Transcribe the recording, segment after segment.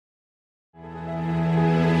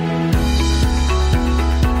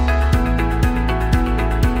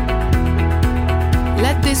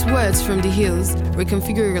words from the hills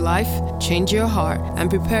reconfigure your life, change your heart,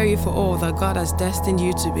 and prepare you for all that God has destined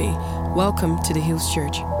you to be. Welcome to the Hills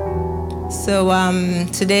Church. So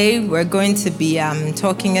today we're going to be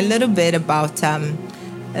talking a little bit about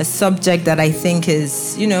a subject that I think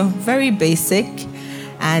is, very basic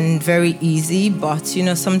and very easy, but,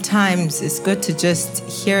 sometimes it's good to just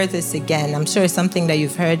hear this again. I'm sure it's something that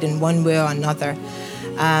you've heard in one way or another.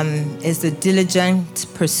 Is the diligent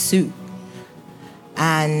pursuit.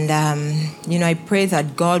 And, I pray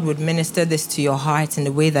that God would minister this to your heart in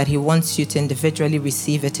the way that He wants you to individually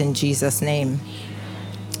receive it in Jesus' name.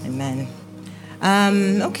 Amen.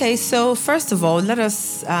 Okay, so first of all, let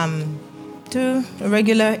us do a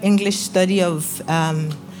regular English study of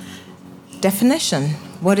definition.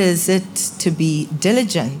 What is it to be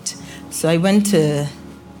diligent? So I went to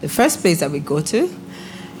the first place that we go to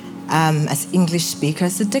as English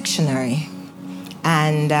speakers, the dictionary.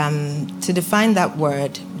 And to define that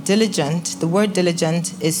word, diligent, the word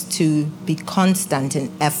diligent is to be constant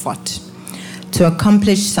in effort, to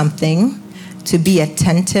accomplish something, to be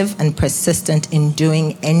attentive and persistent in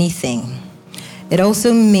doing anything. It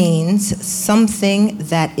also means something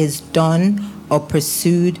that is done or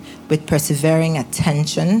pursued with persevering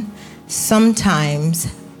attention,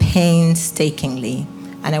 sometimes painstakingly.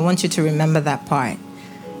 And I want you to remember that part,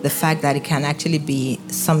 the fact that it can actually be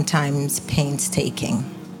sometimes painstaking.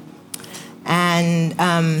 And,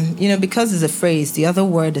 because it's a phrase, the other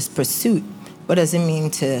word is pursuit. What does it mean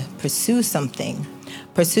to pursue something?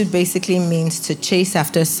 Pursuit basically means to chase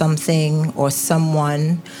after something or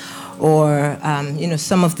someone, or,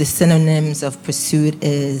 some of the synonyms of pursuit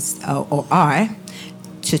is or are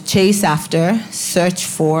to chase after, search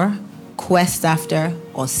for, quest after,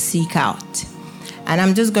 or seek out. And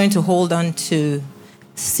I'm just going to hold on to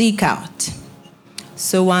seek out.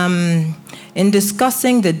 So in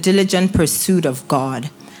discussing the diligent pursuit of God,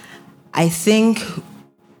 I think,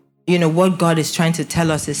 what God is trying to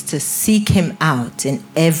tell us is to seek Him out in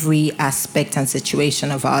every aspect and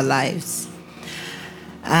situation of our lives.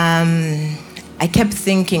 I kept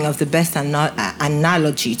thinking of the best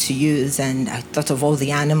analogy to use, and I thought of all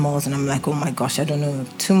the animals, and I'm like, oh my gosh, I don't know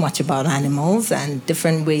too much about animals and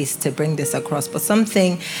different ways to bring this across. But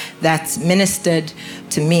something that ministered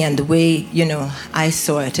to me and the way, I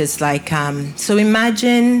saw it is like, so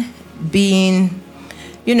imagine being,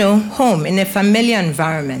 home in a familiar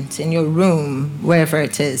environment, in your room, wherever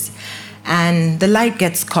it is, and the light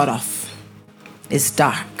gets cut off. It's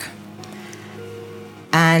dark.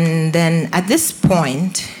 And then at this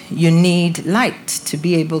point, you need light to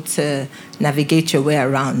be able to navigate your way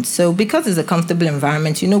around. So because it's a comfortable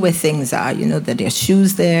environment, you know where things are. You know that there are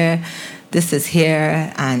shoes there, this is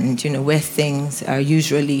here, and you know where things are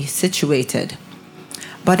usually situated.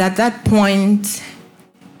 But at that point,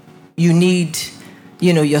 you need,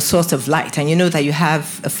 your source of light. And you know that you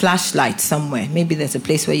have a flashlight somewhere. Maybe there's a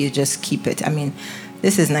place where you just keep it. I mean,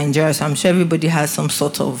 this is Nigeria, so I'm sure everybody has some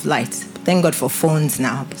sort of light. Thank God for phones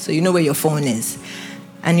now. So you know where your phone is.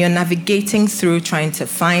 And you're navigating through trying to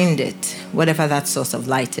find it, whatever that source of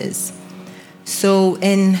light is. So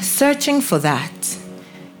in searching for that,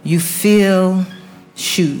 you feel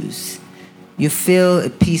shoes. You feel a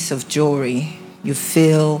piece of jewelry. You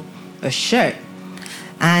feel a shirt.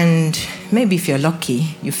 And maybe if you're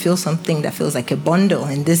lucky, you feel something that feels like a bundle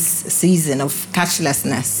in this season of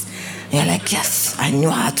cashlessness. You're like, yes, I knew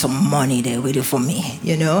I had some money there waiting for me,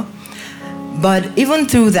 But even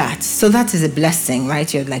through that, so that is a blessing,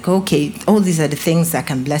 right? You're like, okay, all these are the things that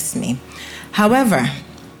can bless me. However,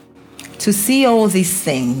 to see all these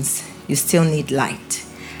things, you still need light.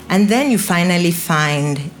 And then you finally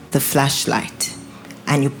find the flashlight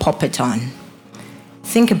and you pop it on.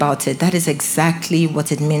 Think about it. That is exactly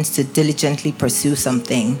what it means to diligently pursue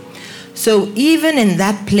something. So even in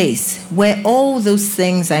that place where all those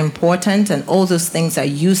things are important and all those things are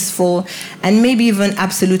useful and maybe even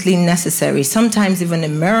absolutely necessary, sometimes even a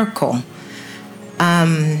miracle,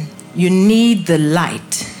 you need the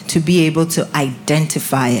light to be able to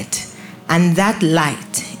identify it. And that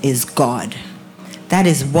light is God. That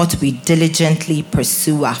is what we diligently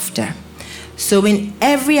pursue after. So in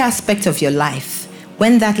every aspect of your life,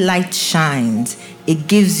 when that light shines, it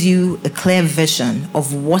gives you a clear vision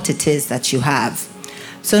of what it is that you have.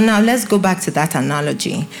 So now let's go back to that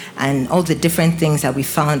analogy and all the different things that we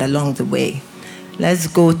found along the way. Let's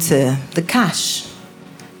go to the cash.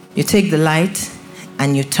 You take the light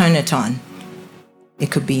and you turn it on. It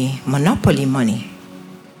could be monopoly money,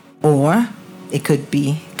 or it could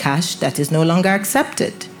be cash that is no longer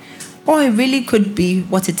accepted, or it really could be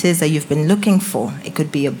what it is that you've been looking for. It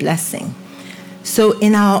could be a blessing. So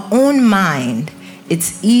in our own mind,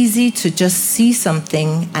 it's easy to just see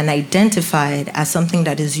something and identify it as something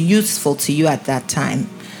that is useful to you at that time.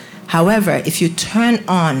 However, if you turn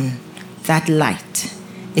on that light,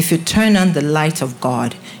 if you turn on the light of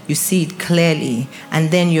God, you see it clearly,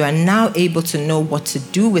 and then you are now able to know what to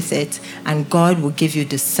do with it, and God will give you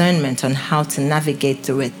discernment on how to navigate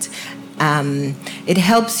through it. It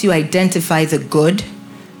helps you identify the good,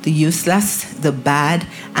 the useless, the bad,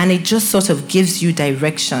 and it just sort of gives you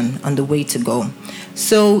direction on the way to go.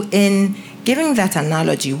 So in giving that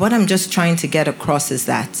analogy, what I'm just trying to get across is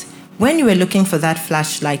that when you were looking for that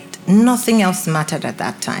flashlight, nothing else mattered at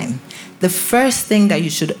that time. The first thing that you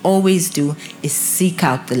should always do is seek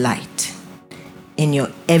out the light in your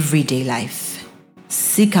everyday life.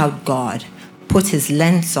 Seek out God, put his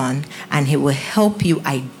lens on, and he will help you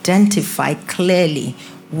identify clearly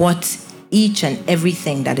what each and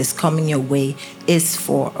everything that is coming your way is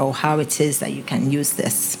for, or how it is that you can use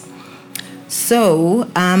this. So,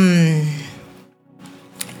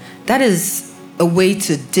 that is a way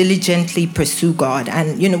to diligently pursue God.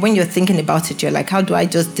 And, when you're thinking about it, you're like, how do I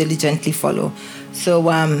just diligently follow? So,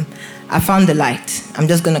 I found the light. I'm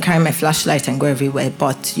just going to carry my flashlight and go everywhere.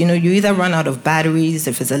 But, you either run out of batteries.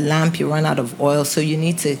 If it's a lamp, you run out of oil. So you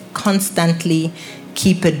need to constantly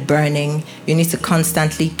keep it burning. You need to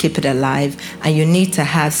constantly keep it alive. And you need to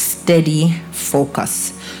have steady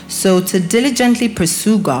focus. So to diligently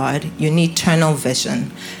pursue God, you need tunnel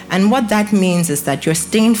vision. And what that means is that you're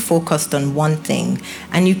staying focused on one thing.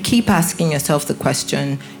 And you keep asking yourself the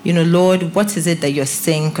question, Lord, what is it that you're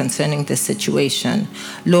saying concerning this situation?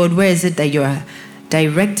 Lord, where is it that you're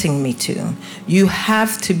directing me to? You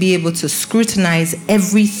have to be able to scrutinize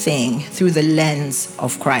everything through the lens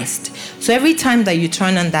of Christ. So every time that you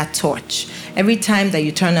turn on that torch, every time that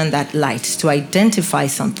you turn on that light to identify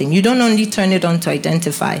something, you don't only turn it on to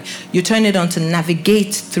identify, you turn it on to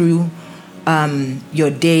navigate through your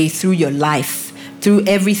day, through your life, through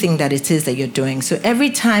everything that it is that you're doing. So every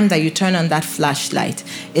time that you turn on that flashlight,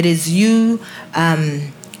 it is you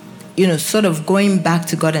sort of going back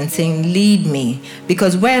to God and saying, lead me.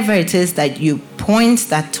 Because wherever it is that you point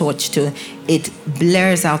that torch to, it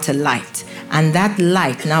blares out a light. And that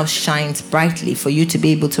light now shines brightly for you to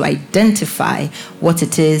be able to identify what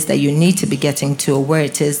it is that you need to be getting to, or where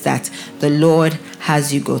it is that the Lord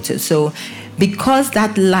has you go to. So because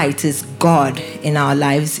that light is God in our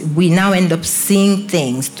lives, we now end up seeing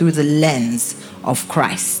things through the lens of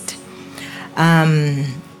Christ.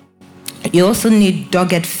 You also need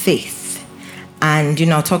dogged faith. And,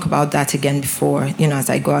 I'll talk about that again before, as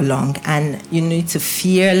I go along. And you need to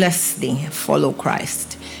fearlessly follow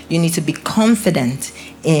Christ. You need to be confident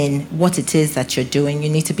in what it is that you're doing. You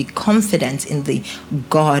need to be confident in the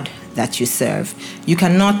God that you serve. You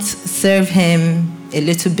cannot serve him a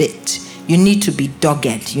little bit. You need to be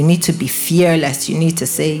dogged. You need to be fearless. You need to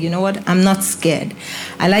say, you know what, I'm not scared.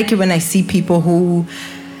 I like it when I see people who,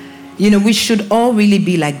 we should all really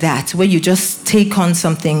be like that, where you just take on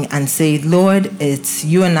something and say, Lord, it's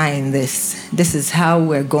you and I in this. This is how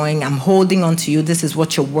we're going. I'm holding on to you. This is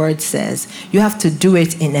what your word says. You have to do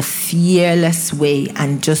it in a fearless way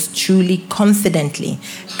and just truly, confidently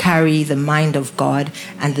carry the mind of God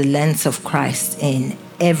and the lens of Christ in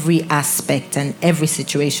every aspect and every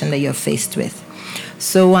situation that you're faced with.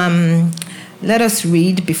 So let us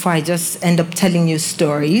read before I just end up telling you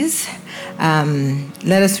stories.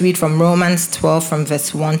 Let us read from Romans 12 from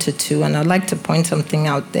verse 1 to 2, and I'd like to point something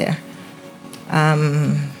out there.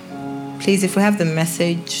 Please, if we have the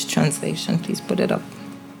Message translation, please put it up.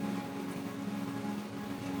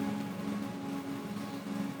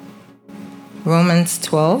 Romans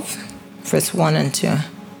 12, verse 1 and 2.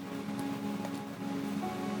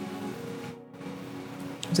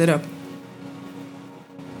 Is it up?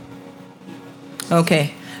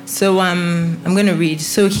 Okay. So I'm going to read.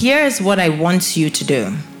 So here's what I want you to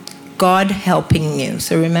do. God helping you.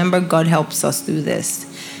 So remember, God helps us do this.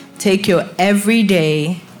 Take your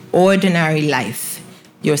everyday, ordinary life.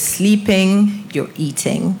 You're sleeping, you're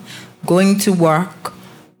eating, going to work,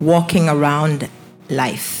 walking around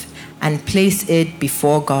life, and place it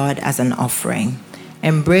before God as an offering.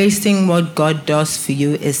 Embracing what God does for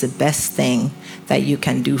you is the best thing that you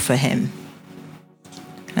can do for him.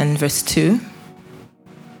 And verse 2.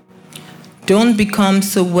 Don't become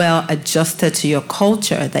so well adjusted to your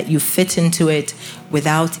culture that you fit into it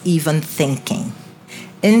without even thinking.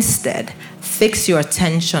 Instead, fix your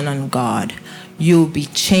attention on God. You'll be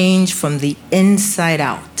changed from the inside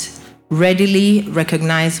out. Readily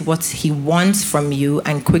recognize what he wants from you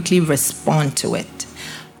and quickly respond to it.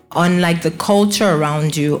 Unlike the culture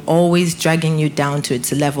around you, always dragging you down to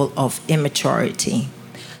its level of immaturity.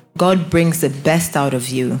 God brings the best out of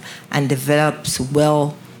you and develops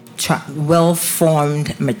well-formed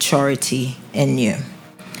maturity in you.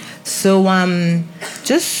 So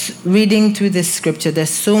just reading through this scripture,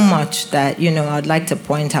 there's so much that, I'd like to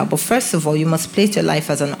point out. But first of all, you must place your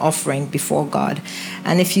life as an offering before God.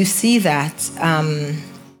 And if you see that,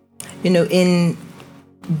 in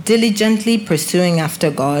diligently pursuing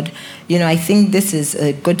after God, I think this is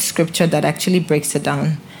a good scripture that actually breaks it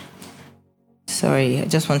down. Sorry, I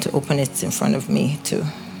just want to open it in front of me too.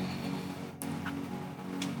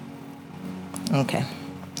 Okay.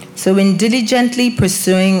 So in diligently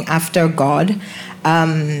pursuing after God,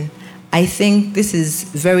 I think this is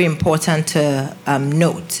very important to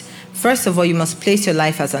note. First of all, you must place your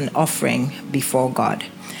life as an offering before God.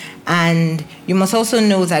 And you must also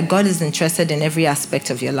know that God is interested in every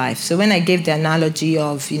aspect of your life. So when I gave the analogy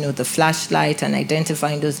of, the flashlight and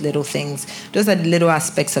identifying those little things, those are the little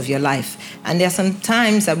aspects of your life. And there are some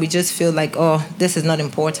times that we just feel like, oh, this is not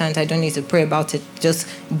important. I don't need to pray about it. Just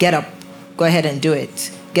get up, go ahead and do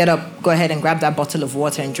it. Get up, go ahead and grab that bottle of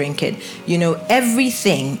water and drink it.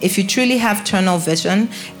 Everything, if you truly have tunnel vision,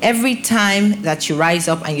 every time that you rise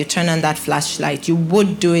up and you turn on that flashlight, you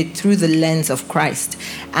would do it through the lens of Christ.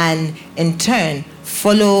 And in turn,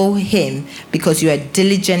 follow him because you are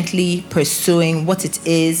diligently pursuing what it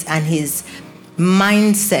is and his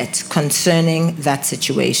mindset concerning that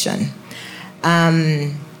situation.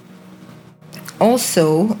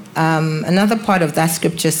 Also, another part of that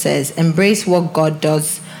scripture says, embrace what God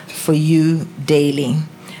does for you daily.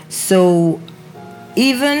 So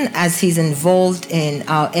even as he's involved in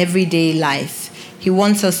our everyday life, he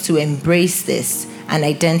wants us to embrace this and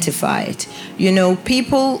identify it.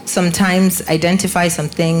 People sometimes identify some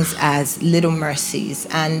things as little mercies,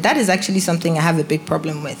 and that is actually something I have a big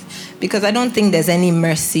problem with, because I don't think there's any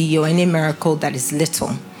mercy or any miracle that is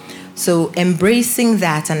little. So embracing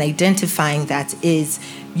that and identifying that is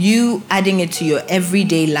you adding it to your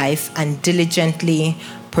everyday life and diligently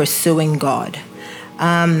pursuing God.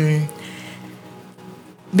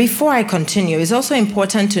 Before I continue, it's also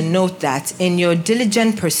important to note that in your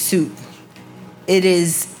diligent pursuit, it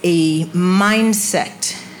is a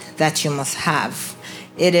mindset that you must have.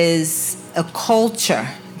 It is a culture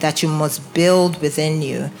that you must build within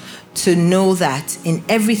you to know that in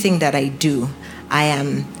everything that I do, I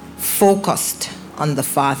am focused on the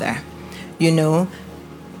Father.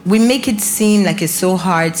 We make it seem like it's so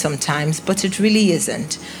hard sometimes, but it really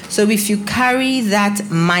isn't. So if you carry that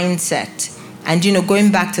mindset and,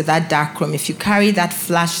 going back to that dark room, if you carry that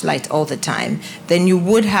flashlight all the time, then you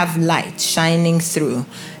would have light shining through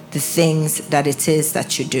the things that it is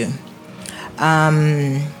that you do.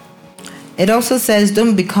 It also says,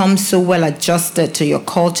 don't become so well adjusted to your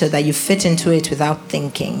culture that you fit into it without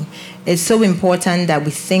thinking. It's so important that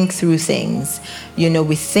we think through things.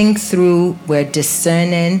 We think through, we're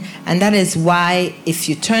discerning. And that is why if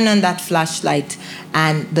you turn on that flashlight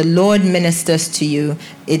and the Lord ministers to you,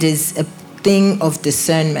 it is a thing of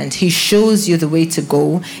discernment. He shows you the way to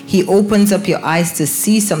go. He opens up your eyes to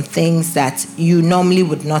see some things that you normally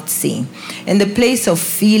would not see. In the place of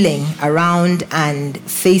feeling around and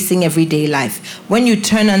facing everyday life, when you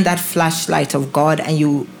turn on that flashlight of God and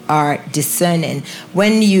you are discerning,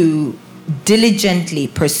 when you diligently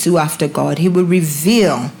pursue after God, he will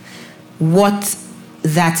reveal what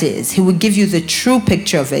that is. He will give you the true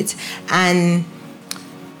picture of it. And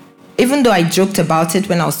even though I joked about it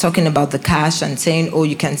when I was talking about the cash and saying, oh,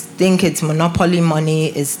 you can think it's monopoly money,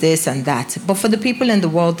 is this and that. But for the people in the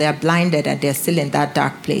world, they are blinded and they're still in that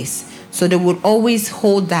dark place. So they will always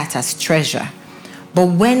hold that as treasure. But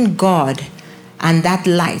when God and that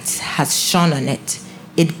light has shone on it,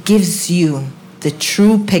 it gives you the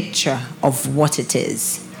true picture of what it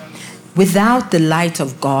is. Without the light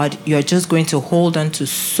of God, you're just going to hold on to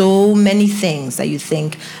so many things that you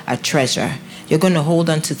think are treasure. You're going to hold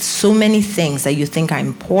on to so many things that you think are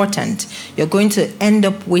important. You're going to end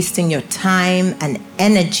up wasting your time and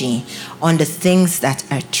energy on the things that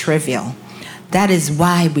are trivial. That is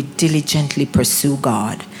why we diligently pursue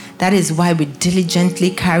God. That is why we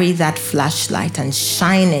diligently carry that flashlight and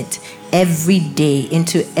shine it every day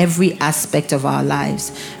into every aspect of our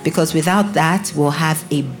lives. Because without that, we'll have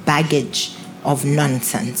a baggage of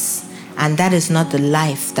nonsense. And that is not the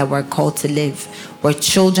life that we're called to live. We're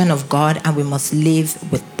children of God and we must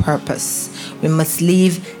live with purpose. We must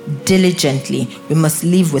live diligently. We must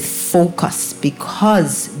live with focus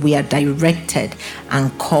because we are directed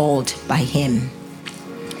and called by him.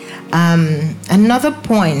 Another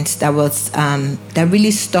point that was that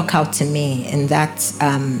really stuck out to me in that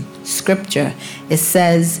scripture, it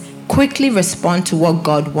says, quickly respond to what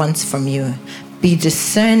God wants from you. Be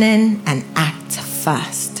discerning and act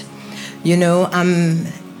fast.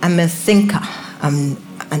 I'm a thinker. I'm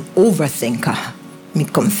an overthinker, me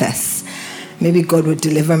confess. Maybe God will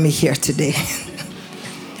deliver me here today.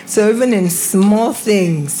 So even in small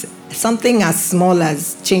things, something as small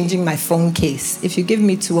as changing my phone case, if you give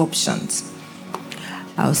me 2 options,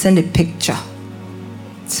 I'll send a picture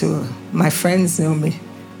to my friends know me.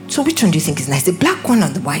 So which one do you think is nice? The black one or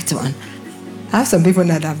the white one? I have some people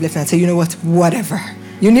that have left and say, you know what, whatever.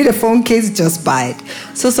 You need a phone case, just buy it.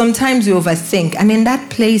 So sometimes we overthink. And in that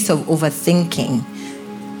place of overthinking,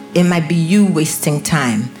 it might be you wasting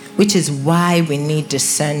time, which is why we need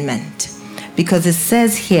discernment. Because it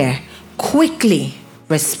says here, quickly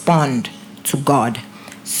respond to God.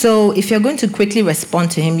 So if you're going to quickly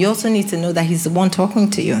respond to him, you also need to know that he's the one talking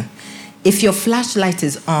to you. If your flashlight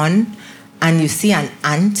is on and you see an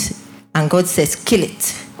ant and God says, kill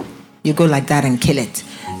it, you go like that and kill it.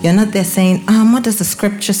 You're not there saying, what does the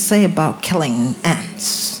scripture say about killing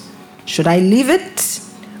ants? Should I leave it?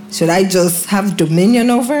 Should I just have dominion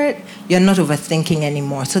over it? You're not overthinking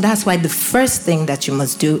anymore. So that's why the first thing that you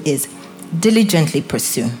must do is diligently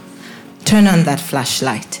pursue. Turn on that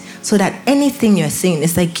flashlight so that anything you're seeing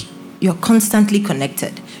is like you're constantly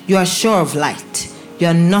connected. You are sure of light. You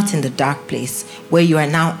are not in the dark place where you are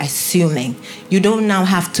now assuming. You don't now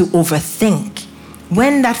have to overthink.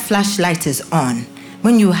 When that flashlight is on,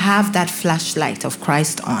 when you have that flashlight of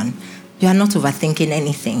Christ on, you are not overthinking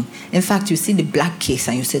anything. In fact, you see the black case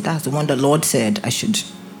and you say, that's the one the Lord said I should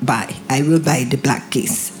buy. I will buy the black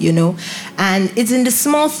case, And it's in the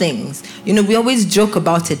small things. We always joke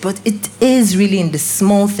about it, but it is really in the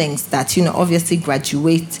small things that, obviously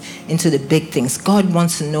graduate into the big things. God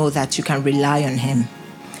wants to know that you can rely on him.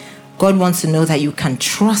 God wants to know that you can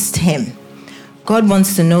trust him. God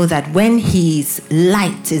wants to know that when his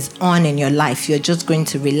light is on in your life, you're just going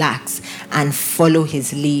to relax and follow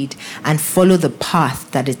his lead and follow the path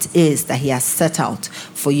that it is that he has set out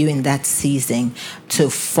for you in that season to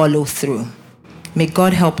follow through. May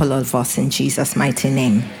God help all of us in Jesus' mighty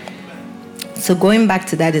name. So going back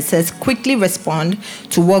to that, it says, quickly respond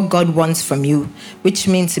to what God wants from you, which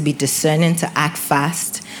means to be discerning, to act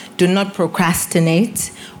fast. Do not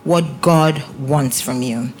procrastinate what God wants from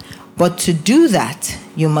you. But to do that,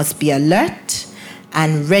 you must be alert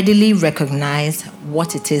and readily recognize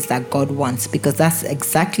what it is that God wants, because that's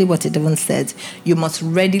exactly what it even says. You must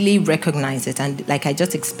readily recognize it. And like I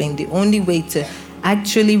just explained, the only way to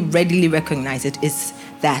actually readily recognize it is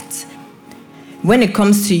that when it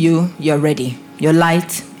comes to you, you're ready. Your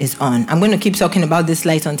light is on. I'm going to keep talking about this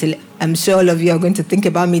light until I'm sure all of you are going to think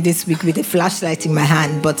about me this week with a flashlight in my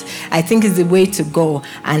hand. But I think it's the way to go.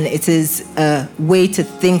 And it is a way to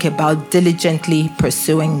think about diligently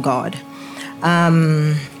pursuing God.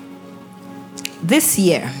 This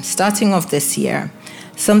year, starting off this year,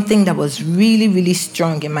 something that was really, really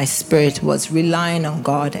strong in my spirit was relying on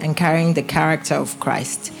God and carrying the character of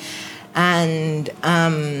Christ. And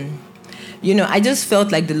I just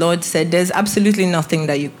felt like the Lord said, there's absolutely nothing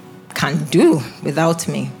that you can do without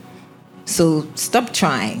me. So stop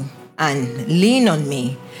trying and lean on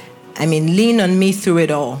me. Lean on me through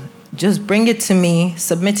it all. Just bring it to me,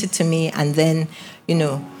 submit it to me, and then,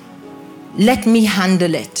 let me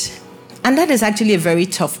handle it. And that is actually a very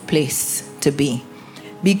tough place to be.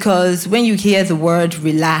 Because when you hear the word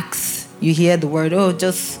relax, you hear the word,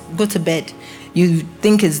 just go to bed. You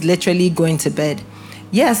think it's literally going to bed.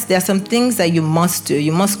 Yes, there are some things that you must do.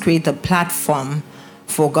 You must create a platform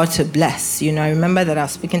for God to bless. I remember that I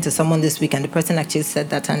was speaking to someone this week and the person actually said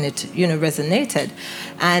that and it, resonated.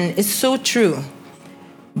 And it's so true.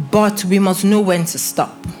 But we must know when to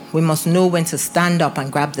stop. We must know when to stand up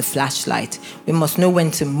and grab the flashlight. We must know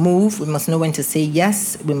when to move. We must know when to say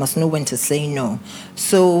yes. We must know when to say no.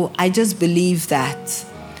 So I just believe that,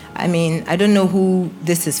 I don't know who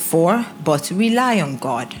this is for, but rely on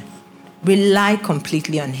God. Rely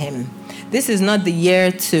completely on him. This is not the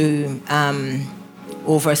year to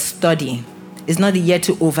overstudy. It's not the year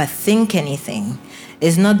to overthink anything.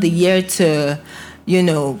 It's not the year to,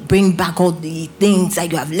 bring back all the things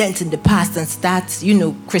that you have learned in the past and start,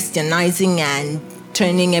 Christianizing and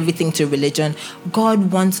turning everything to religion.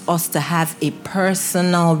 God wants us to have a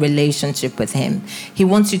personal relationship with him. He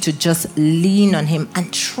wants you to just lean on him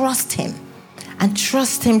and trust him. And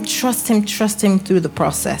trust him through the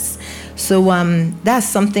process. So that's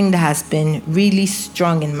something that has been really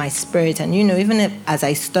strong in my spirit. And, even as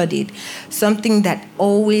I studied, something that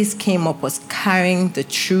always came up was carrying the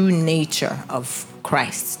true nature of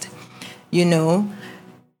Christ.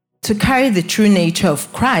 To carry the true nature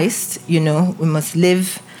of Christ, we must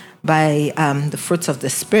live by the fruits of the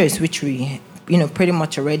Spirit, which we, pretty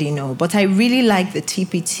much already know. But I really like the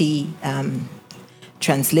TPT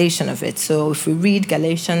translation of it. So if we read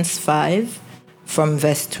Galatians 5 from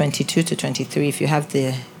verse 22 to 23, if you have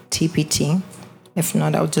the TPT. If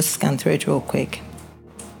not, I'll just scan through it real quick.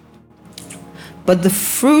 But the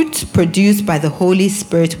fruit produced by the Holy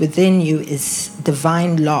Spirit within you is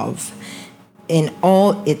divine love in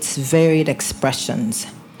all its varied expressions.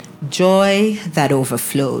 Joy that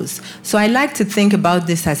overflows. So I like to think about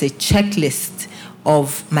this as a checklist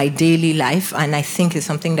of my daily life, and I think it's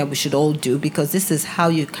something that we should all do, because this is how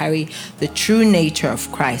you carry the true nature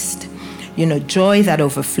of Christ. Joy that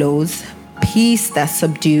overflows, peace that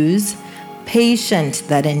subdues, patience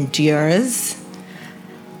that endures.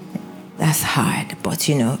 That's hard, but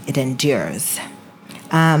it endures.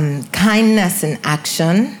 Kindness in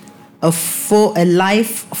action, a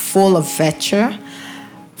life full of virtue,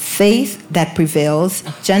 faith that prevails,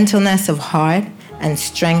 gentleness of heart, and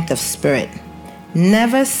strength of spirit.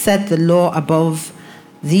 Never set the law above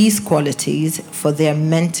these qualities, for they are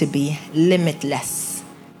meant to be limitless.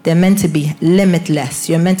 They're meant to be limitless.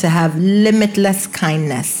 You're meant to have limitless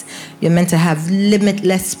kindness. You're meant to have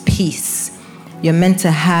limitless peace. You're meant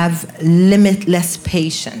to have limitless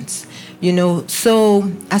patience.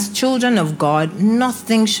 So as children of God,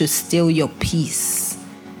 nothing should steal your peace,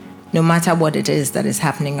 no matter what it is that is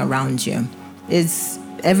happening around you.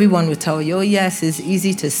 Everyone will tell you, oh yes, it's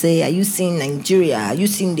easy to say, are you seeing Nigeria? Are you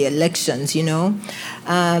seeing the elections,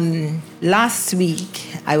 Last week,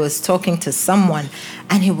 I was talking to someone,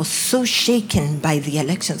 and he was so shaken by the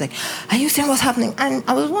elections. Like, are you seeing what's happening? And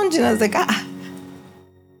I was wondering, I was like,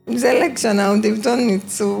 it's an election now, they've done it,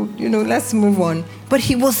 so, let's move on. But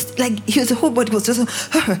he was like, his whole body was just,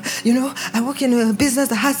 I work in a business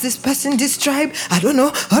that has this person, this tribe, I don't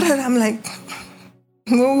know. I'm like,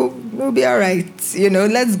 we'll be all right,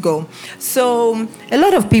 let's go. So a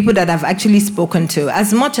lot of people that I've actually spoken to,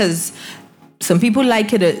 as much as some people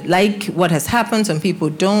like what has happened, some people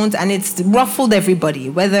don't, and it's ruffled everybody,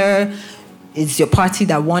 whether it's your party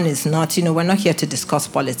that won is not, we're not here to discuss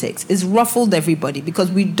politics. It's ruffled everybody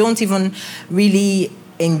because we don't even really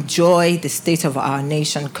enjoy the state of our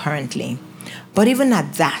nation currently. But even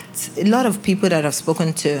at that, a lot of people that I've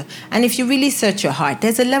spoken to, and if you really search your heart,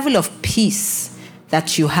 there's a level of peace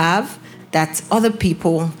that you have that other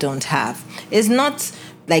people don't have. It's not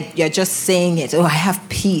like you're just saying it, I have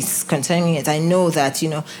peace concerning it. I know that,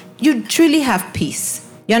 you truly have peace.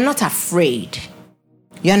 You're not afraid.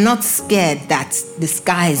 You're not scared that the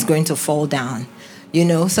sky is going to fall down.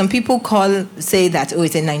 Some people say that,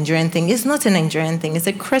 it's a Nigerian thing. It's not a Nigerian thing. It's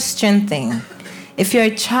a Christian thing. If you're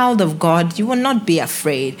a child of God, you will not be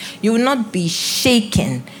afraid. You will not be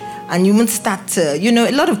shaken. And you won't start to,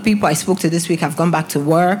 a lot of people I spoke to this week have gone back to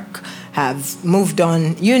work, have moved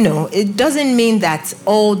on. It doesn't mean that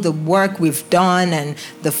all the work we've done and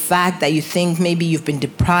the fact that you think maybe you've been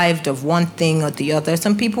deprived of one thing or the other.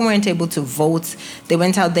 Some people weren't able to vote. They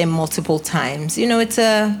went out there multiple times. It's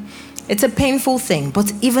a painful thing.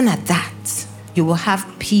 But even at that, you will have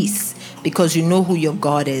peace because you know who your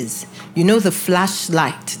God is. You know the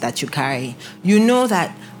flashlight that you carry. You know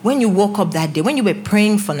that when you woke up that day, when you were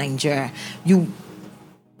praying for Nigeria,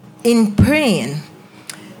 in praying,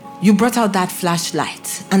 you brought out that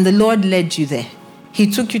flashlight and the Lord led you there. He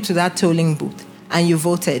took you to that tolling booth and you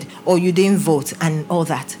voted, or you didn't vote and all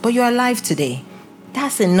that. But you're alive today.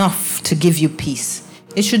 That's enough to give you peace.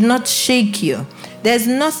 It should not shake you. There's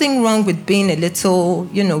nothing wrong with being a little,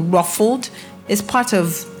 ruffled. It's part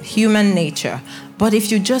of human nature. But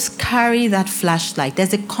if you just carry that flashlight,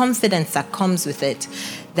 there's a confidence that comes with it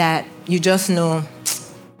that you just know,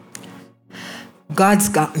 God's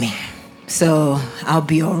got me, so I'll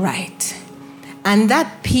be all right. And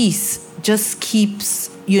that peace just keeps,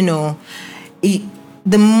 the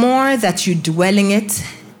more that you dwell in it,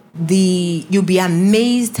 you'll be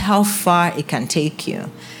amazed how far it can take you.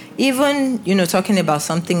 Even, talking about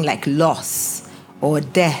something like loss or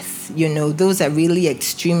death, those are really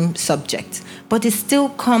extreme subjects. But it still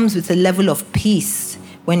comes with a level of peace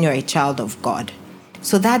when you're a child of God.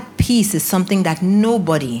 So that peace is something that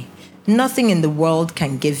nothing in the world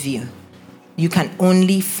can give you. You can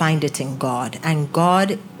only find it in God. And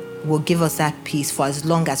God will give us that peace for as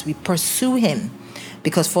long as we pursue Him.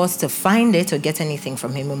 Because for us to find it or get anything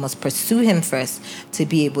from Him, we must pursue Him first to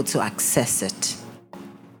be able to access it.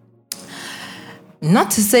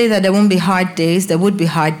 Not to say that there won't be hard days. There would be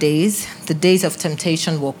hard days. The days of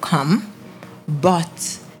temptation will come.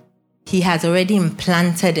 But He has already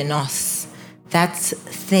implanted in us that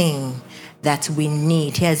thing that we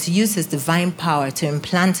need. He has used His divine power to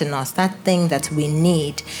implant in us that thing that we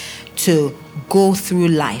need to go through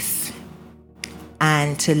life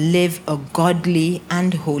and to live a godly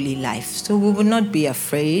and holy life. So we will not be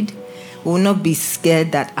afraid. We will not be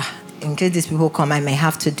scared that, in case these people come, I may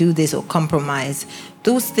have to do this or compromise.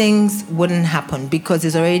 Those things wouldn't happen because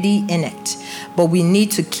it's already in it. But we need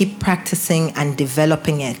to keep practicing and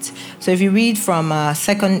developing it. So if you read from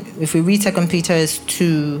 2 Peter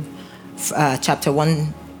 2, chapter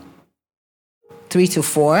 1,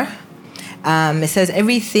 3-4, it says,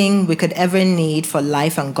 everything we could ever need for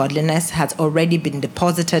life and godliness has already been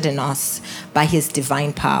deposited in us by his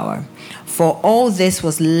divine power. For all this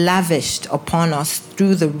was lavished upon us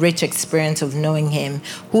through the rich experience of knowing him,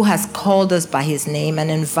 who has called us by his name and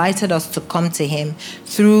invited us to come to him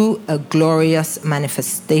through a glorious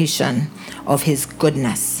manifestation of his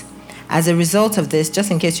goodness. As a result of this,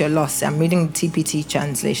 just in case you're lost, I'm reading the TPT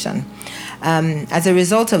translation. As a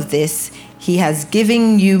result of this, he has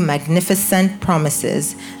given you magnificent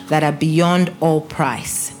promises that are beyond all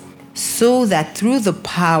price, so that through the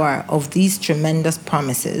power of these tremendous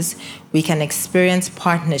promises, we can experience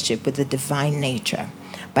partnership with the divine nature,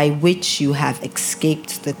 by which you have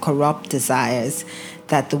escaped the corrupt desires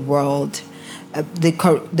that the world,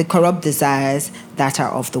 the corrupt desires that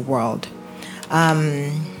are of the world.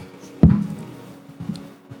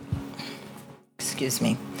 Excuse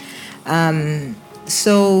me.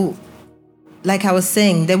 So, like I was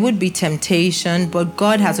saying, there would be temptation, but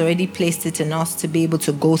God has already placed it in us to be able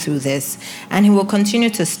to go through this. And he will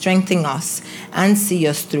continue to strengthen us and see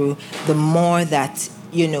us through the more that,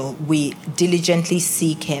 we diligently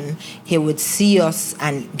seek him. He would see us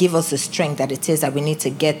and give us the strength that it is that we need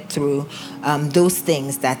to get through those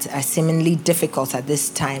things that are seemingly difficult at this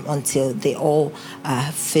time until they all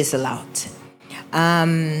fizzle out.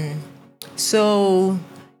 So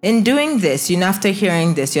in doing this, after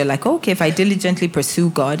hearing this, you're like, okay, if I diligently pursue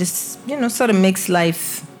God, it's, sort of makes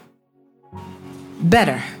life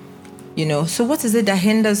better, So what is it that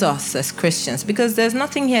hinders us as Christians? Because there's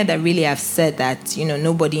nothing here that really I've said that,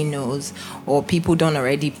 nobody knows or people don't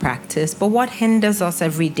already practice. But what hinders us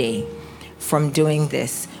every day from doing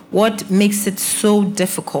this? What makes it so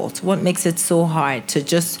difficult? What makes it so hard to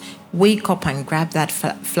just wake up and grab that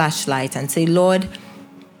flashlight and say, Lord,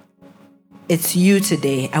 it's you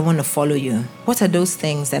today. I want to follow you. What are those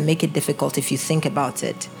things that make it difficult if you think about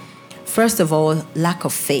it? First of all, lack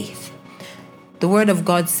of faith. The word of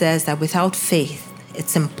God says that without faith,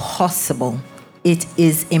 it's impossible. It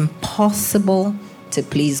is impossible to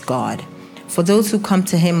please God. For those who come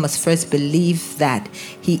to him must first believe that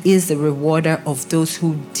he is the rewarder of those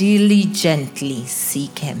who diligently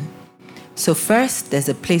seek him. So first, there's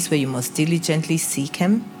a place where you must diligently seek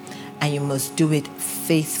him, and you must do it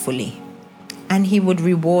faithfully. And he would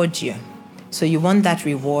reward you. So you want that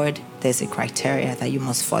reward, there's a criteria that you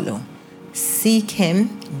must follow. Seek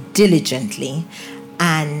him diligently,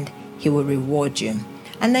 and he will reward you.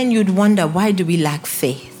 And then you'd wonder, why do we lack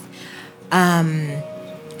faith? The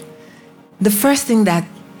first thing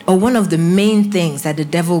one of the main things that the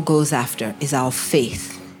devil goes after is our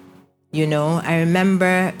faith. I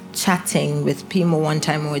remember chatting with Pimo one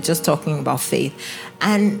time, we were just talking about faith.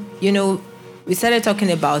 And, we started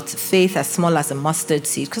talking about faith as small as a mustard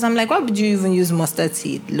seed. Because I'm like, why would you even use mustard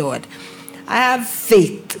seed, Lord? I have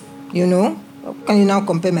faith, How can you now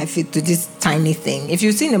compare my faith to this tiny thing? If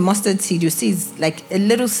you've seen a mustard seed, you see it's like a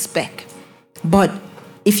little speck. But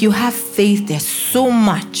if you have faith, there's so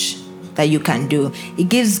much that you can do. It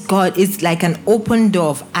gives God, it's like an open door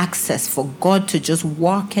of access for God to just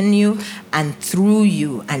walk in you and through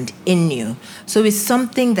you and in you. So it's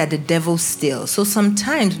something that the devil steals. So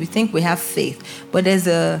sometimes we think we have faith, but there's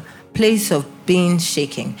a place of being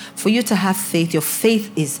shaking. For you to have faith, your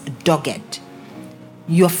faith is dogged.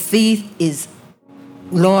 Your faith is,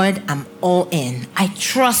 Lord, I'm all in. I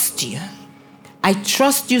trust you. I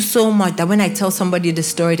trust you so much that when I tell somebody the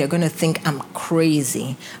story, they're going to think I'm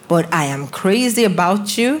crazy. But I am crazy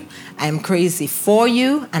about you. I am crazy for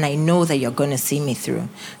you. And I know that you're going to see me through.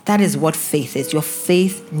 That is what faith is. Your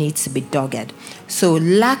faith needs to be dogged. So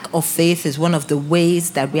lack of faith is one of the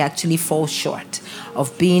ways that we actually fall short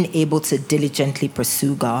of being able to diligently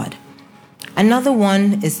pursue God. Another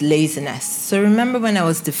one is laziness. So remember when I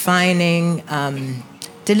was defining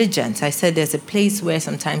diligence, I said there's a place where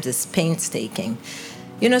sometimes it's painstaking.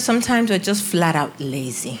 Sometimes we're just flat out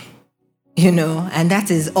lazy, and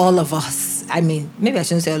that is all of us. I mean, maybe I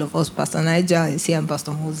shouldn't say all of us. Pastor Nigel is here and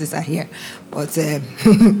Pastor Moses are here. But,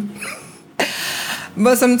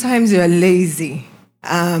 but sometimes you're lazy.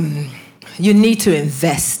 You need to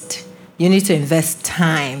invest. You need to invest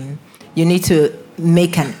time. You need to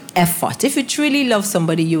make an effort. If you truly love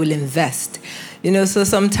somebody, you will invest. So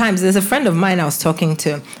sometimes there's a friend of mine I was talking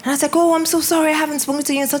to, and I was like, oh, I'm so sorry, I haven't spoken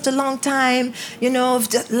to you in such a long time,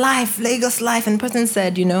 life, Lagos life. And the person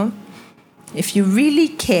said, if you really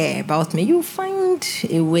care about me, you'll find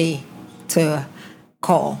a way to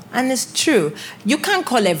call. And it's true. You can't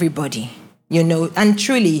call everybody, and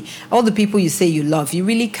truly, all the people you say you love, you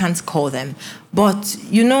really can't call them. But,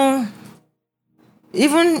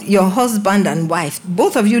 even your husband and wife,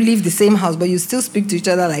 both of you live the same house, but you still speak to each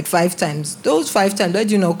other like 5 times. Those 5 times, why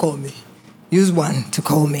do you not call me? Use one to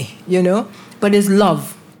call me, But it's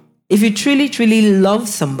love. If you truly, truly love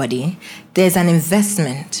somebody, there's an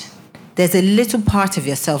investment. There's a little part of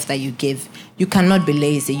yourself that you give. You cannot be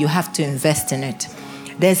lazy. You have to invest in it.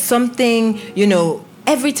 There's something,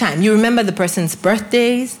 every time you remember the person's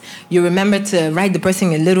birthdays, you remember to write the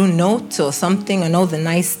person a little note or something and all the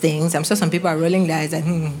nice things. I'm sure some people are rolling their eyes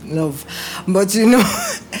and love. But,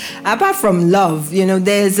 apart from love,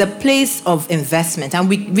 there's a place of investment, and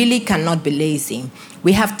we really cannot be lazy.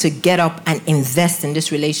 We have to get up and invest in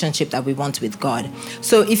this relationship that we want with God.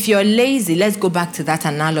 So if you're lazy, let's go back to that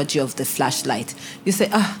analogy of the flashlight. You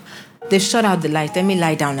say, they've shut out the light. Let me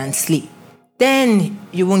lie down and sleep. Then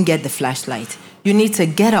you won't get the flashlight. You need to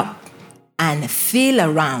get up and feel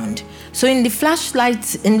around. So in the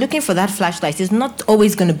flashlight, in looking for that flashlight, it's not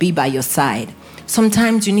always going to be by your side.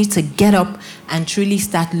 Sometimes you need to get up and truly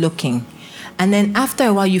start looking. And then after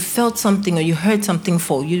a while, you felt something or you heard something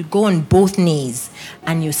fall. You go on both knees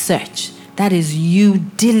and you search. That is you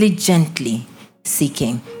diligently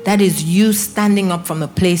seeking. That is you standing up from a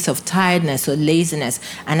place of tiredness or laziness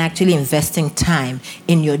and actually investing time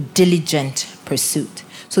in your diligent pursuit.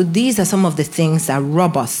 So these are some of the things that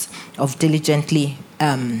rob us of diligently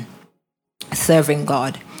serving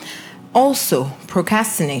God. Also,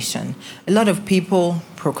 procrastination. A lot of people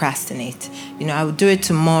procrastinate. I will do it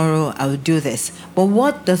tomorrow, I will do this. But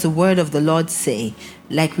what does the word of the Lord say?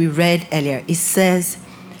 Like we read earlier, it says,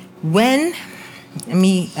 let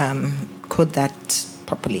me quote that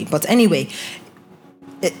properly. But anyway,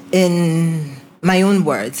 in my own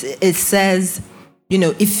words, it says,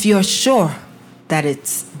 if you're sure that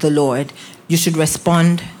it's the Lord, you should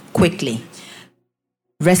respond quickly.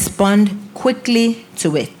 Respond quickly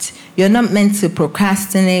to it. You're not meant to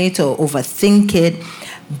procrastinate or overthink it,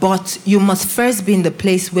 but you must first be in the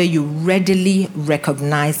place where you readily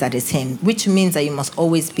recognize that it's Him, which means that you must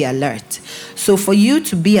always be alert. So for you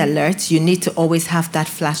to be alert, you need to always have that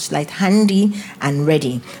flashlight handy and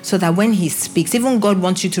ready, so that when He speaks, even God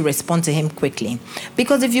wants you to respond to Him quickly.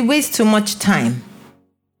 Because if you waste too much time,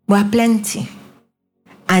 we're plenty.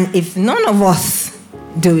 And if none of us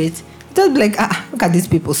do it, just be like, look at these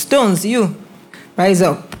people, stones, you, rise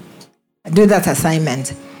up, do that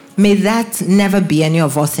assignment. May that never be any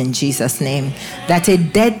of us in Jesus' name. That a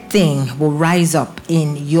dead thing will rise up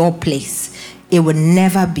in your place. It will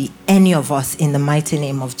never be any of us in the mighty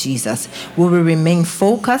name of Jesus. We will remain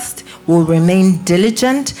focused, we will remain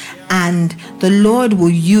diligent, and the Lord will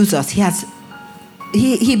use us.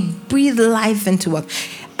 He breathed life into us.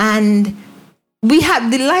 And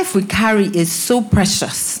the life we carry is so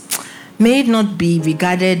precious. May it not be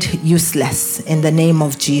regarded useless in the name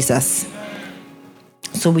of Jesus.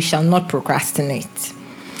 So we shall not procrastinate.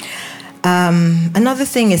 Another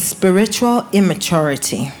thing is spiritual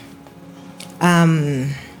immaturity.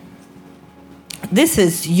 This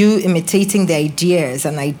is you imitating the ideas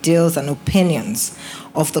and ideals and opinions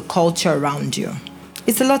of the culture around you.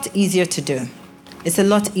 It's a lot easier to do. It's a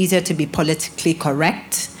lot easier to be politically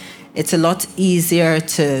correct. It's a lot easier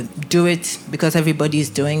to do it because everybody's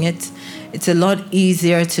doing it. It's a lot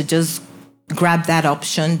easier to just grab that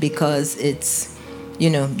option because it's,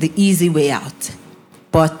 the easy way out.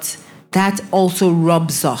 But that also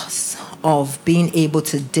robs us of being able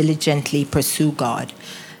to diligently pursue God,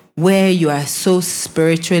 where you are so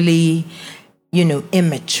spiritually,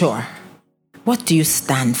 immature. What do you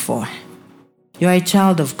stand for? You're a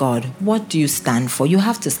child of God. What do you stand for? You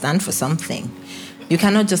have to stand for something. You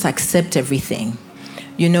cannot just accept everything.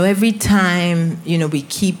 Every time, we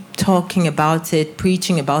keep talking about it,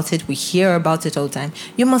 preaching about it, we hear about it all the time.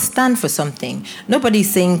 You must stand for something.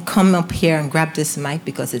 Nobody's saying, come up here and grab this mic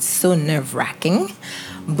because it's so nerve-wracking.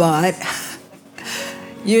 But,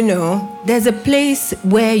 there's a place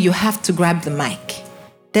where you have to grab the mic.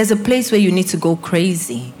 There's a place where you need to go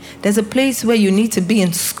crazy. There's a place where you need to be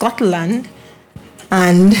in Scotland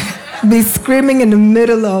and be screaming in the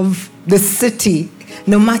middle of the city,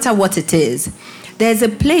 no matter what it is. There's a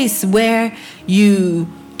place where you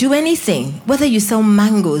do anything, whether you sell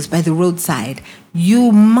mangoes by the roadside,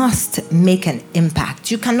 you must make an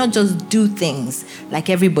impact. You cannot just do things like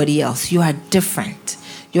everybody else. You are different.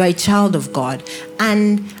 You are a child of God.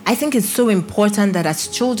 And I think it's so important that as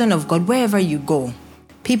children of God, wherever you go,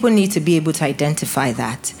 people need to be able to identify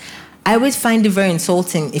that. I always find it very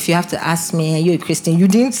insulting if you have to ask me, are you a Christian? You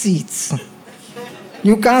didn't see it.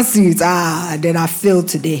 You can't see it. Then I failed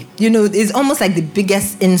today. It's almost like the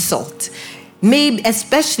biggest insult. Maybe,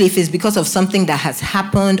 especially if it's because of something that has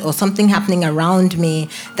happened or something happening around me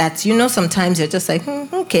that, sometimes you're just like,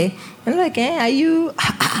 okay. And like, are you,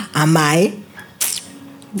 am I?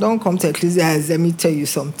 Don't come to Ecclesiastes, let me tell you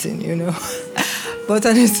something, But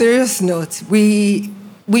on a serious note, we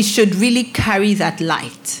should really carry that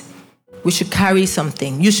light. We should carry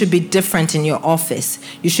something. You should be different in your office.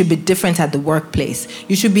 You should be different at the workplace.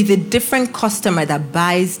 You should be the different customer that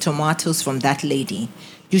buys tomatoes from that lady.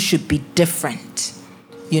 You should be different,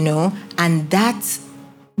 and that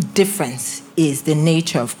difference is the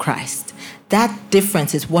nature of Christ. That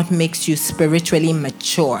difference is what makes you spiritually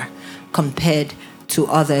mature compared to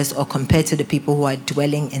others or compared to the people who are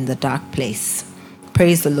dwelling in the dark place.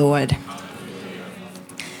 Praise the Lord.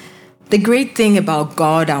 The great thing about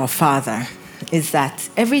God, our Father, is that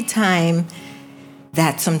every time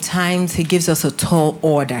that sometimes He gives us a tall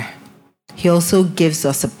order, He also gives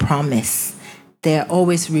us a promise. There are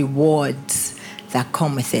always rewards that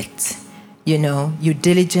come with it. You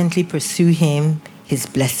diligently pursue Him, He's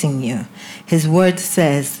blessing you. His word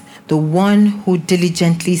says, the one who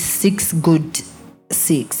diligently seeks good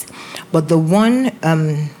seeks. But the one,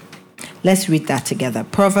 let's read that together.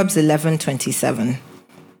 Proverbs 11:27.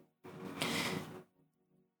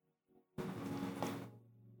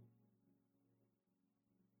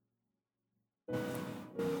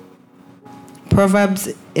 Proverbs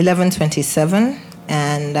 11:27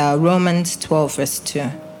 and Romans 12 verse 2.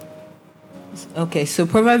 Okay, so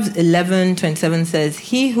Proverbs 11:27 says,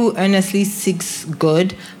 he who earnestly seeks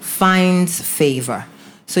good finds favor.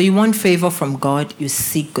 So you want favor from God, you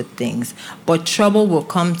seek good things. But trouble will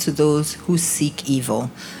come to those who seek evil.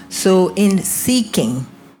 So in seeking,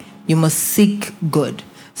 you must seek good.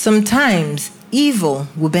 Sometimes evil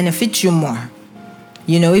will benefit you more.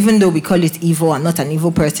 Even though we call it evil, I'm not an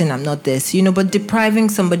evil person, I'm not this, but depriving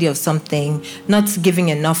somebody of something, not giving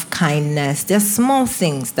enough kindness, there's small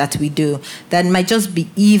things that we do that might just be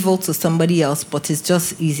evil to somebody else, but it's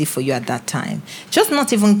just easy for you at that time. Just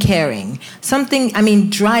not even caring.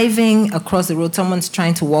 Driving across the road, someone's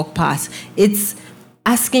trying to walk past, it's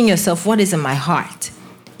asking yourself, what is in my heart?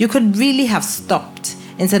 You could really have stopped.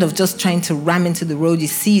 Instead of just trying to ram into the road, you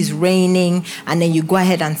see it's raining, and then you go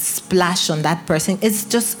ahead and splash on that person. It's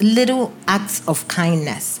just little acts of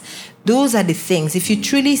kindness. Those are the things. If you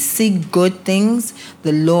truly seek good things,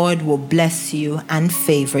 the Lord will bless you and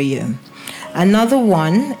favor you. Another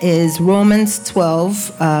one is Romans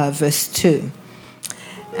 12, verse 2.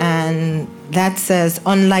 And that says,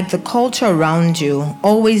 unlike the culture around you,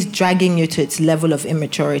 always dragging you to its level of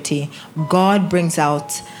immaturity, God brings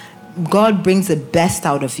the best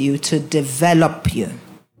out of you to develop you.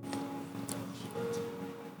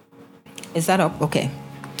 Is that up? Okay.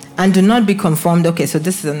 And do not be conformed. Okay, so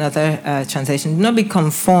this is another translation. Do not be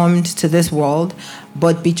conformed to this world,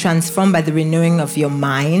 but be transformed by the renewing of your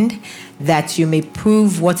mind, that you may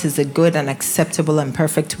prove what is the good and acceptable and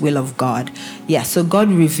perfect will of God. Yeah, so God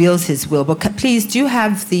reveals His will. But please, do you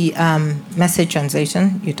have the Message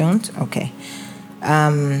translation? You don't? Okay.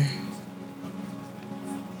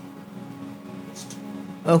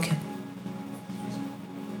 Okay.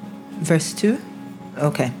 Verse 2?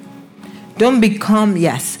 Okay. Don't become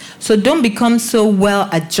so well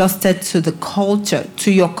adjusted to the culture,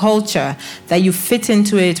 to your culture, that you fit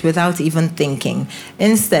into it without even thinking.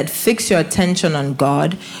 Instead, fix your attention on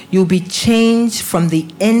God. You'll be changed from the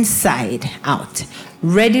inside out.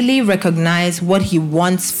 Readily recognize what He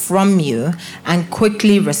wants from you and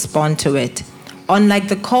quickly respond to it. Unlike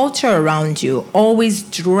the culture around you, always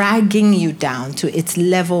dragging you down to its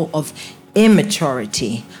level of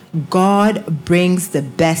immaturity, God brings the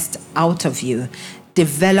best out of you,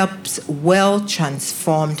 develops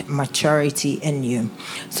well-transformed maturity in you.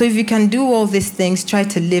 So if you can do all these things, try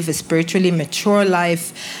to live a spiritually mature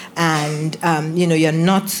life, and you're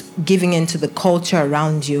not giving into the culture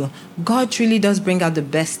around you, God truly does bring out the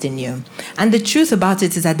best in you. And the truth about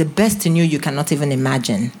it is that the best in you cannot even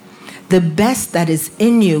imagine. The best that is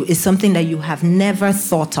in you is something that you have never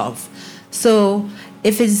thought of. So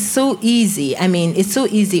if it's so easy, it's so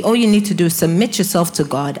easy. All you need to do is submit yourself to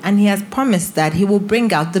God, and He has promised that He will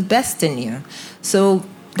bring out the best in you. So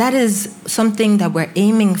that is something that we're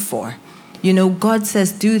aiming for. God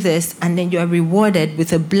says, do this, and then you are rewarded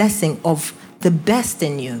with a blessing of the best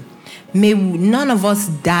in you. May none of us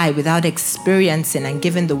die without experiencing and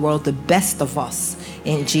giving the world the best of us,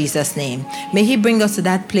 in Jesus' name. May He bring us to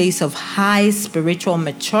that place of high spiritual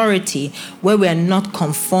maturity where we are not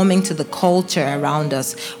conforming to the culture around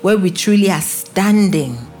us, where we truly are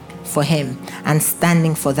standing for Him and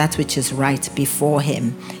standing for that which is right before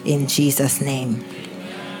Him, in Jesus' name.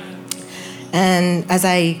 And as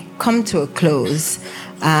I come to a close,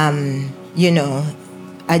 I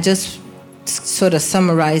just sort of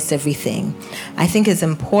summarized everything. I think it's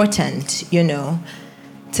important,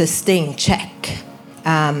 to stay in check.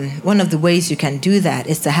 One of the ways you can do that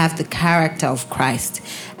is to have the character of Christ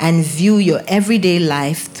and view your everyday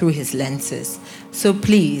life through his lenses. So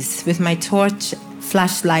please, with my torch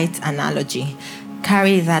flashlight analogy,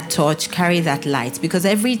 carry that torch, carry that light, because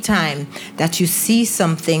every time that you see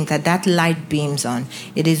something that light beams on,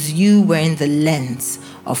 it is you wearing the lens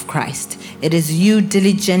of Christ. It is you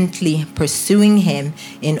diligently pursuing him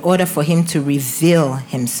in order for him to reveal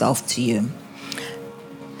himself to you.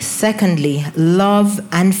 Secondly, love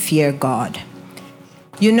and fear God.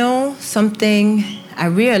 Something I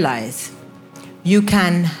realize, you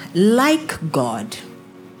can like God.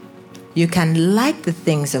 You can like the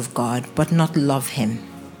things of God, but not love him.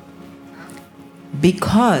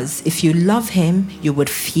 Because if you love him, you would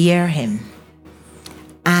fear him.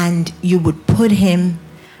 And you would put him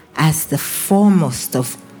as the foremost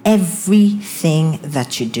of everything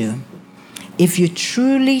that you do. If you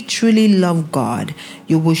truly, truly love God,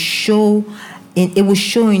 it will show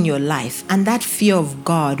in your life. And that fear of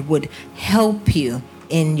God would help you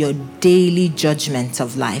in your daily judgment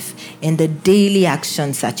of life, in the daily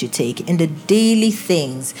actions that you take, in the daily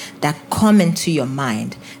things that come into your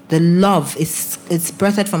mind. The love it's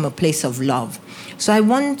birthed from a place of love. So I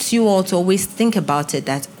want you all to always think about it,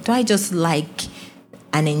 that do I just like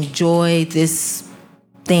and enjoy this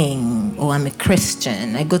thing, or I'm a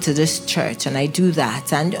Christian, I go to this church and I do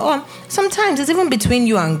that, and sometimes it's even between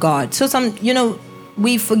you and God. So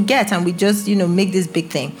we forget and we just, make this big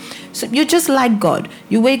thing. So you just like God.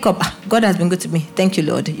 You wake up, God has been good to me. Thank you,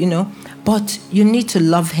 Lord, But you need to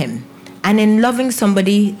love him. And in loving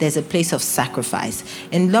somebody, there's a place of sacrifice.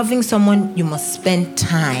 In loving someone, you must spend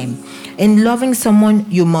time. In loving someone,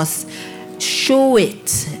 you must show it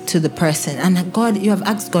to the person. And God, you have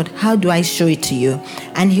asked God, how do I show it to you?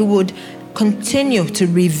 And he would continue to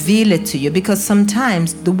reveal it to you, because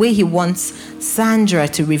sometimes the way he wants Sandra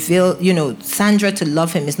to reveal, Sandra to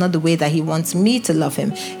love him is not the way that he wants me to love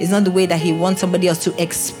him. It's not the way that he wants somebody else to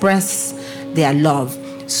express their love.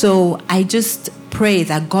 So I just pray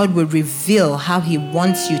that God will reveal how he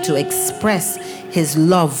wants you to express his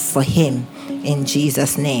love for him in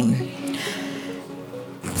Jesus' name.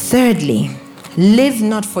 Thirdly, live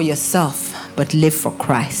not for yourself, but live for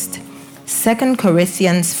Christ. 2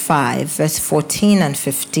 Corinthians 5, verse 14 and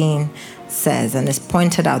 15 says, and it's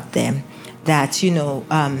pointed out there, that,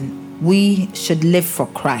 we should live for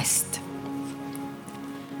Christ.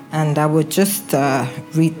 And I would just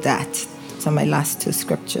read that. Those are my last two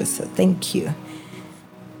scriptures. So thank you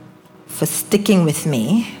for sticking with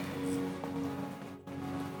me.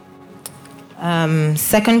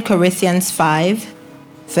 2 Corinthians 5,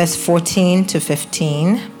 verse 14 to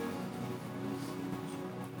 15.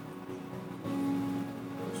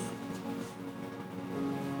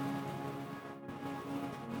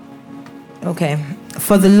 Okay.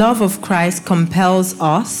 For the love of Christ compels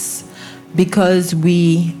us, because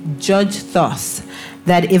we judge thus,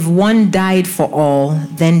 that if one died for all,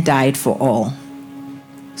 then died for all.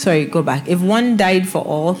 Sorry, go back. If one died for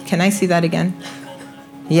all, can I see that again?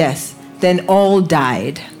 Yes. Then all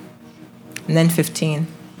died. And then 15.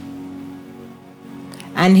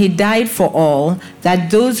 And he died for all, that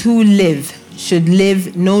those who live should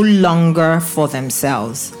live no longer for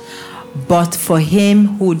themselves, but for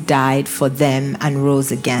him who died for them and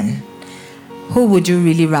rose again. Who would you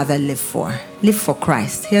really rather live for? Live for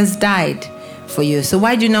Christ. He has died for you. So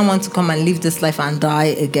why do you not want to come and live this life and die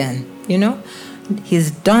again?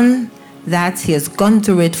 He's done that. He has gone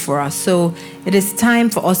through it for us. So it is time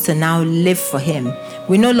for us to now live for him.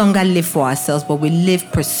 We no longer live for ourselves, but we live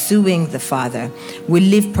pursuing the Father. We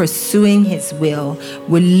live pursuing his will.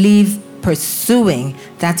 We live pursuing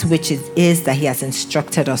that which it is that he has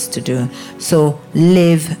instructed us to do. So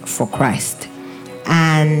live for Christ.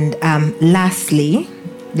 And lastly,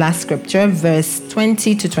 last scripture, verse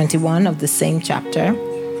 20 to 21 of the same chapter.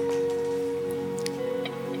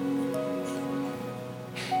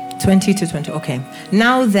 20 to 20, okay.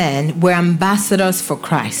 Now then, we're ambassadors for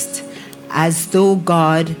Christ, as though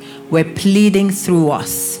God were pleading through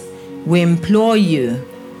us. We implore you,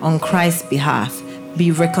 on Christ's behalf,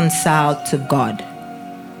 be reconciled to God.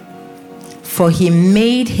 For he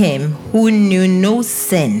made him who knew no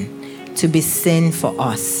sin to be sin for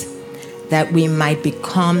us, that we might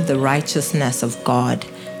become the righteousness of God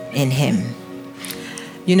in him.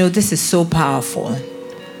 This is so powerful.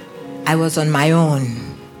 I was on my own.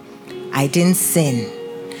 I didn't sin.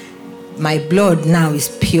 My blood now is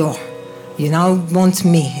pure. You now want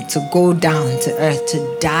me to go down to earth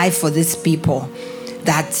to die for these people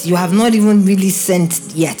that you have not even really sent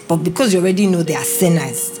yet. But because you already know they are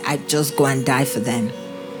sinners, I just go and die for them.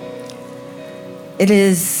 It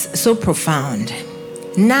is so profound.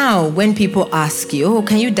 Now, when people ask you, oh,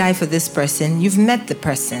 can you die for this person? You've met the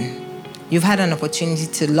person. You've had an opportunity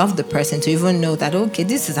to love the person, to even know that, okay,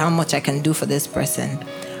 this is how much I can do for this person.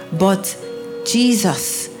 But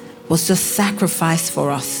Jesus was just sacrificed for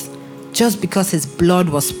us. Just because his blood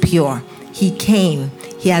was pure, he came.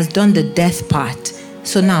 He has done the death part.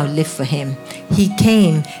 So now live for him. He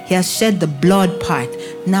came. He has shed the blood part.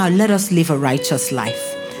 Now let us live a righteous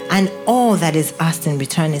life. And all that is asked in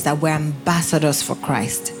return is that we're ambassadors for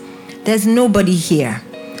Christ. There's nobody here,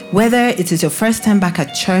 whether it is your first time back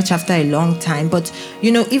at church after a long time, but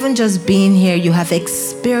even just being here, you have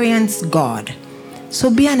experienced God.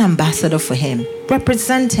 So be an ambassador for him.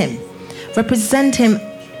 Represent him. Represent him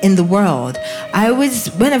in the world.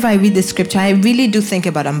 Whenever I read the scripture, I really do think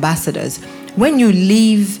about ambassadors. When you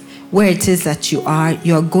leave where it is that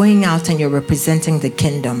you're going out and you're representing the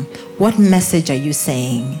kingdom. What message are you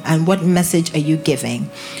saying? And what message are you giving?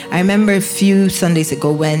 I remember a few Sundays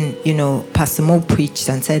ago when, Pastor Mo preached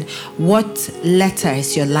and said, what letter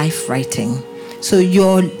is your life writing? So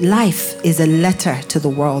your life is a letter to the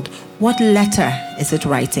world. What letter is it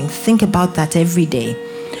writing? Think about that every day.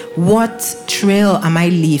 What trail am I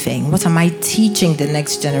leaving? What am I teaching the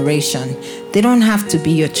next generation? They don't have to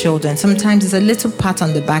be your children. Sometimes it's a little pat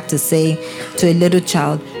on the back to say to a little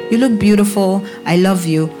child, you look beautiful, I love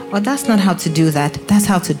you. Or that's not how to do that. That's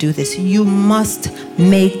how to do this. You must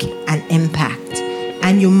make an impact.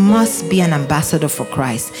 And you must be an ambassador for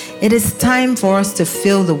Christ. It is time for us to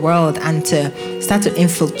fill the world and to start to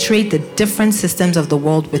infiltrate the different systems of the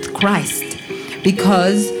world with Christ.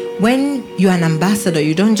 Because when you're an ambassador,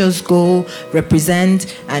 you don't just go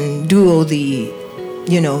represent and do all the,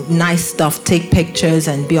 nice stuff, take pictures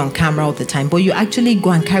and be on camera all the time. But you actually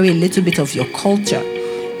go and carry a little bit of your culture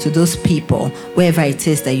to those people, wherever it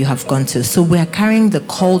is that you have gone to. So we're carrying the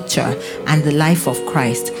culture and the life of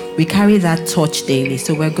Christ. We carry that torch daily.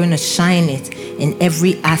 So we're going to shine it in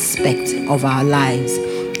every aspect of our lives.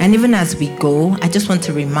 And even as we go, I just want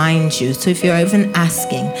to remind you, so if you're even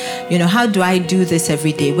asking, how do I do this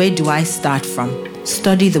every day? Where do I start from?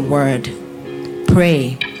 Study the word.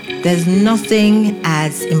 Pray. There's nothing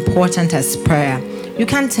as important as prayer. You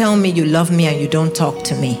can't tell me you love me and you don't talk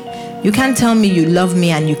to me. You can't tell me you love me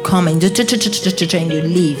and you come and and you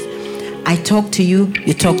leave. I talk to you,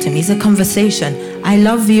 you talk to me. It's a conversation. I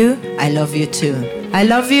love you too. I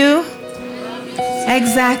love you.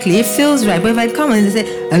 Exactly, it feels right. But if I come and they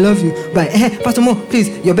say, I love you, but Pastor Mo, please,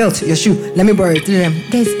 your belt, your shoe, let me borrow it.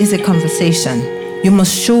 This is a conversation. You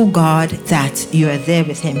must show God that you are there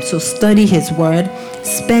with him. So study his word,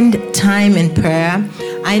 spend time in prayer.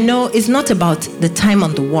 I know it's not about the time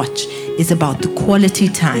on the watch, it's about the quality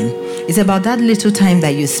time. It's about that little time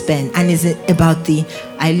that you spend, and it's about the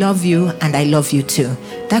I love you and I love you too.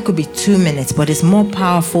 That could be 2 minutes, but it's more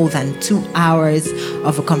powerful than 2 hours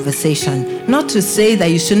of a conversation. Not to say that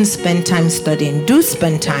you shouldn't spend time studying. Do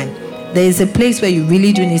spend time. There is a place where you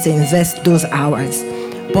really do need to invest those hours.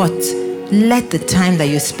 But let the time that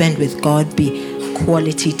you spend with God be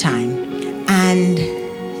quality time. And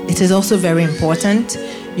it is also very important.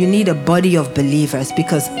 You need a body of believers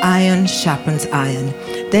because iron sharpens iron.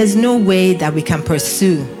 There's no way that we can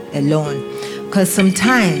pursue alone. Because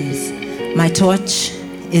sometimes my torch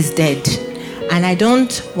is dead and I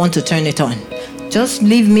don't want to turn it on. Just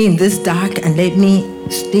leave me in this dark and let me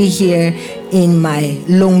stay here in my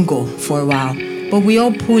longo for a while. But we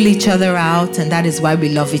all pull each other out, and that is why we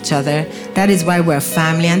love each other. That is why we're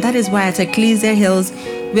family, and that is why at Ecclesia Hills,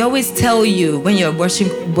 we always tell you when you're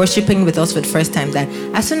worshiping with us for the first time that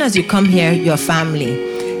as soon as you come here, you're family.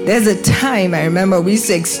 There's a time I remember we used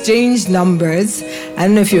to exchange numbers. I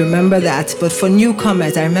don't know if you remember that, but for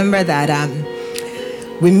newcomers, I remember that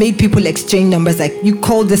we made people exchange numbers, like you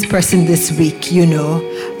called this person this week,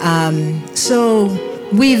 So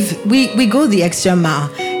we go the extra mile.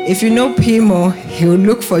 If you know Pimo, he'll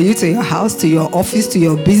look for you to your house, to your office, to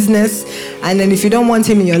your business. And then if you don't want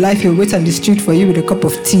him in your life, he'll wait on the street for you with a cup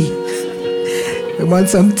of tea. You want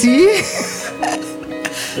some tea?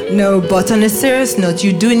 No, but on a serious note,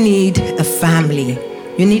 you do need a family.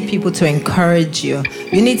 You need people to encourage you.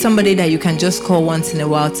 You need somebody that you can just call once in a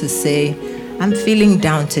while to say, I'm feeling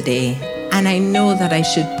down today, and I know that I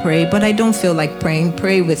should pray, but I don't feel like praying.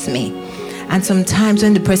 Pray with me. And sometimes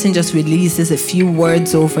when the person just releases a few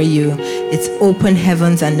words over you, it's open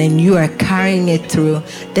heavens and then you are carrying it through.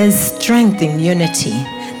 There's strength in unity.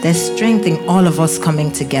 There's strength in all of us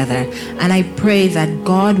coming together. And I pray that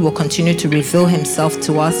God will continue to reveal himself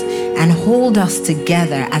to us and hold us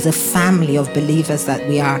together as a family of believers that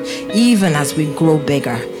we are, even as we grow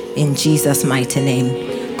bigger. In Jesus' mighty name.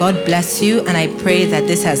 God bless you, and I pray that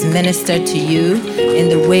this has ministered to you in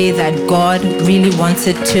the way that God really wants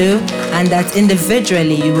it to, and that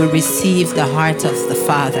individually you will receive the heart of the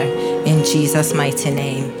Father in Jesus' mighty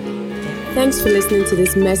name. Thanks for listening to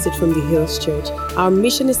this message from the Hills Church. Our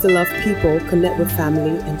mission is to love people, connect with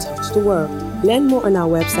family, and touch the world. Learn more on our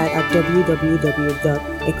website at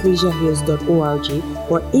www.ecclesiahills.org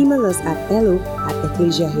or email us at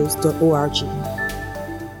hello@ecclesiahills.org.